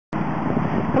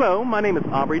Hello, my name is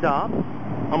Aubrey Dobbs.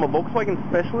 I'm a Volkswagen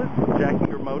specialist with Jack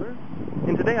Ingram Motors,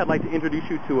 and today I'd like to introduce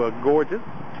you to a gorgeous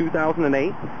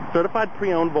 2008 certified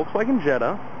pre-owned Volkswagen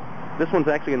Jetta. This one's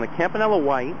actually in the Campanella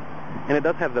white, and it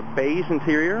does have the beige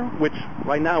interior, which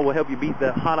right now will help you beat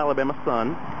the hot Alabama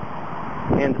sun.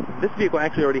 And this vehicle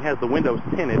actually already has the windows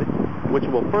tinted, which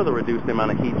will further reduce the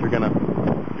amount of heat you're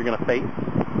gonna face.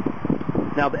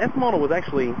 Now, the S model was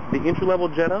actually the entry-level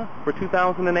Jetta for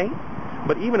 2008.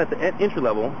 But even at the entry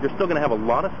level, you're still going to have a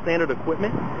lot of standard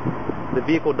equipment. The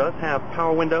vehicle does have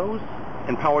power windows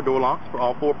and power door locks for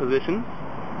all four positions,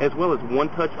 as well as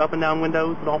one-touch up and down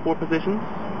windows at all four positions.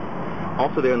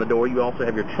 Also there in the door, you also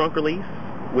have your trunk release,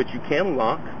 which you can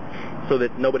lock so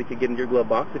that nobody can get in your glove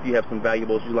box if you have some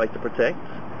valuables you'd like to protect,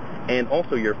 and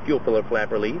also your fuel filler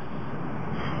flap release.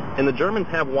 And the Germans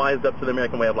have wised up to the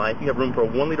American way of life. You have room for a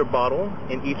 1-liter bottle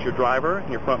in each your driver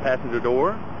and your front passenger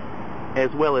door, as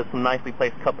well as some nicely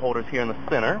placed cup holders here in the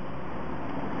center.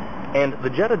 And the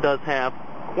Jetta does have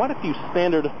quite a few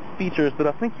standard features that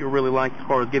I think you'll really like as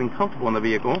far as getting comfortable in the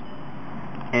vehicle.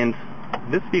 And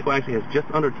this vehicle actually has just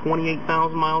under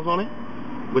 28,000 miles on it,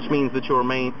 which means that you'll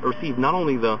receive not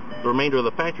only the remainder of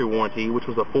the factory warranty, which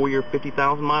was a 4-year,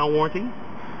 50,000-mile warranty,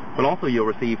 but also you'll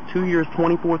receive 2 years,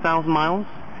 24,000 miles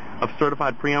of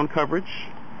certified pre-owned coverage.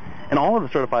 And all of the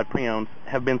certified pre-owns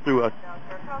have been through a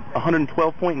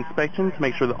 112-point inspection to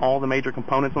make sure that all the major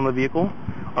components on the vehicle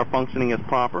are functioning as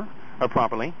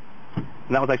properly.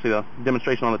 And that was actually a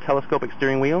demonstration on the telescopic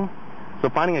steering wheel. So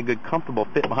finding a good, comfortable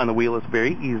fit behind the wheel is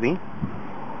very easy.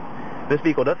 This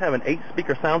vehicle does have an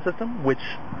 8-speaker sound system, which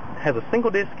has a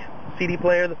single-disc CD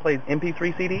player that plays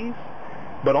MP3 CDs,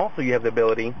 but also you have the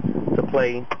ability to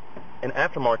play an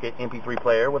aftermarket MP3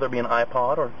 player, whether it be an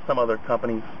iPod or some other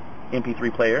company's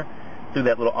MP3 player, through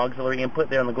that little auxiliary input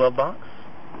there in the glove box.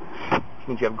 Which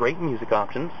means you have great music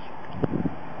options.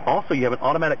 Also, you have an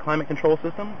automatic climate control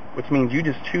system, which means you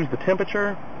just choose the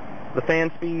temperature, the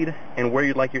fan speed, and where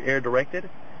you'd like your air directed,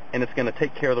 and it's going to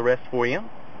take care of the rest for you.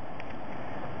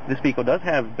 This vehicle does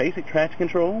have basic traction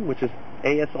control, which is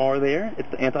ASR there. It's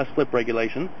the anti-slip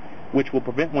regulation, which will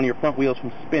prevent one of your front wheels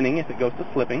from spinning if it goes to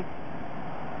slipping.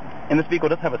 And this vehicle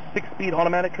does have a 6-speed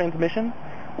automatic transmission,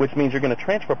 which means you're going to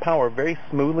transfer power very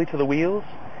smoothly to the wheels.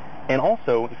 And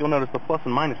also, if you'll notice the plus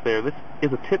and minus there, this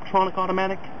is a Tiptronic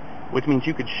automatic, which means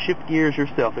you could shift gears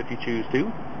yourself if you choose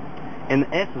to. And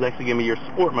the S is actually going to be your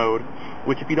sport mode,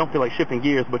 which if you don't feel like shifting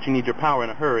gears but you need your power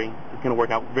in a hurry, it's going to work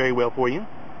out very well for you.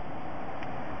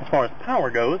 As far as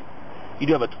power goes, you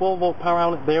do have a 12-volt power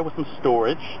outlet there with some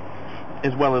storage,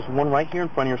 as well as one right here in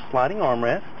front of your sliding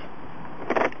armrest,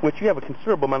 which you have a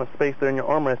considerable amount of space there in your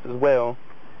armrest as well,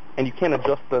 and you can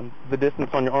adjust the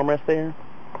distance on your armrest there.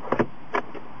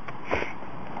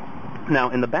 Now,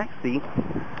 in the back seat,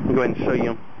 I'll go ahead and show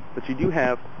you that you do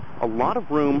have a lot of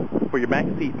room for your back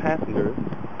seat passengers.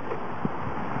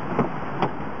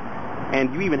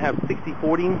 And you even have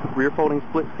 60/40 rear folding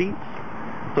split seats.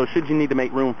 So should you need to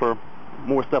make room for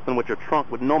more stuff than what your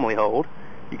trunk would normally hold,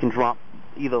 you can drop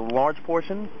either the large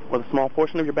portion or the small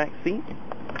portion of your back seat.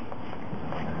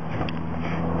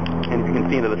 And if you can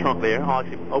see into the trunk there, I'll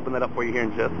actually open that up for you here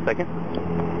in just a second.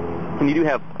 And you do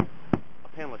have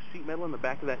panel of sheet metal in the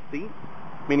back of that seat,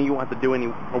 meaning you won't have to do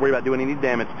worry about doing any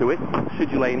damage to it should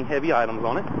you lay any heavy items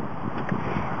on it.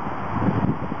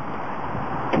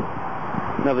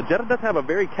 Now, the Jetta does have a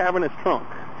very cavernous trunk.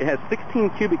 It has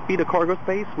 16 cubic feet of cargo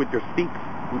space with your seats,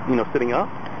 sitting up,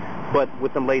 but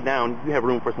with them laid down, you have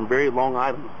room for some very long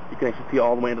items. You can actually see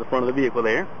all the way into the front of the vehicle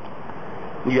there.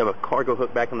 You have a cargo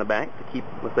hook back in the back to keep,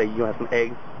 let's say you have some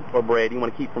eggs or bread you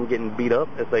want to keep from getting beat up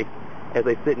as they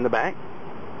sit in the back.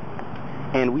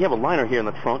 And we have a liner here in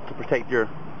the trunk to protect your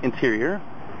interior,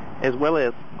 as well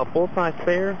as a full-size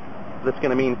spare. That's going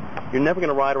to mean you're never going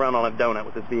to ride around on a donut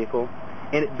with this vehicle.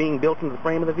 And it being built into the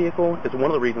frame of the vehicle is one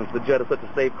of the reasons the Jetta is such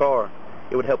a safe car.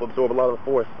 It would help absorb a lot of the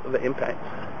force of the impact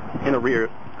in a rear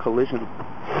collision.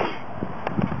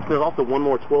 There's also one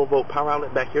more 12-volt power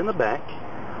outlet back here in the back.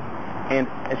 And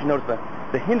as you notice,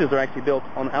 the hinges are actually built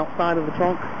on the outside of the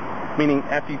trunk, meaning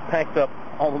after you've packed up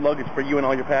all the luggage for you and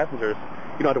all your passengers,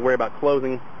 you don't have to worry about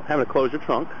having to close your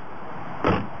trunk.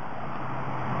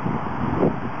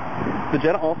 The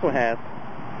Jetta also has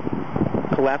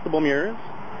collapsible mirrors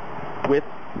with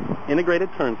integrated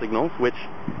turn signals, which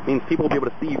means people will be able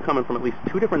to see you coming from at least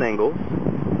 2 different angles.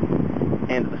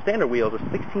 And the standard wheels are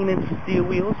 16-inch steel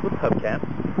wheels with hubcaps,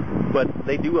 but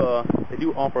they do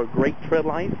offer great tread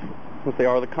life since they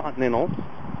are the Continentals.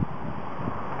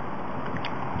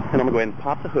 And I'm going to go ahead and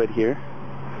pop the hood here.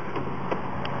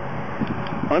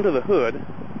 Under the hood,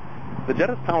 the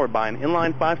Jetta is powered by an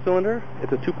inline 5-cylinder.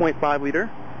 It's a 2.5-liter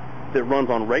that runs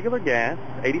on regular gas,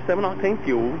 87 octane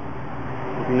fuel.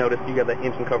 If you notice, you got that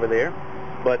engine cover there.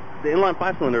 But the inline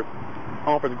 5-cylinder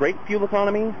offers great fuel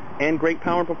economy and great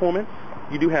power and performance.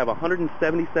 You do have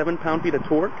 177 pound-feet of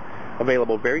torque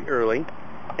available very early,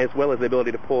 as well as the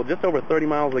ability to pull just over 30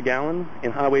 miles a gallon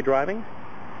in highway driving.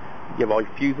 You have all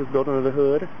your fuses built under the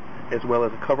hood, as well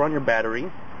as a cover on your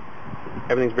battery.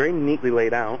 Everything's very neatly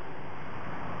laid out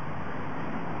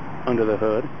under the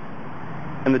hood.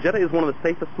 And the Jetta is one of the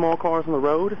safest small cars on the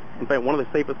road. In fact, one of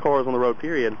the safest cars on the road,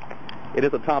 period. It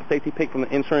is a top safety pick from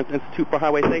the Insurance Institute for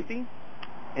Highway Safety,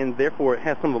 and therefore it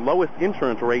has some of the lowest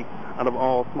insurance rates out of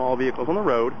all small vehicles on the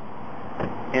road.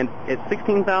 And at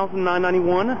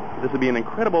 $16,991, this would be an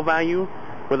incredible value,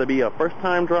 whether it be a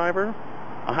first-time driver,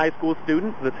 a high school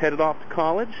student that's headed off to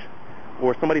college,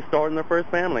 or somebody starting their first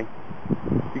family.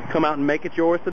 You can come out and make it yours today.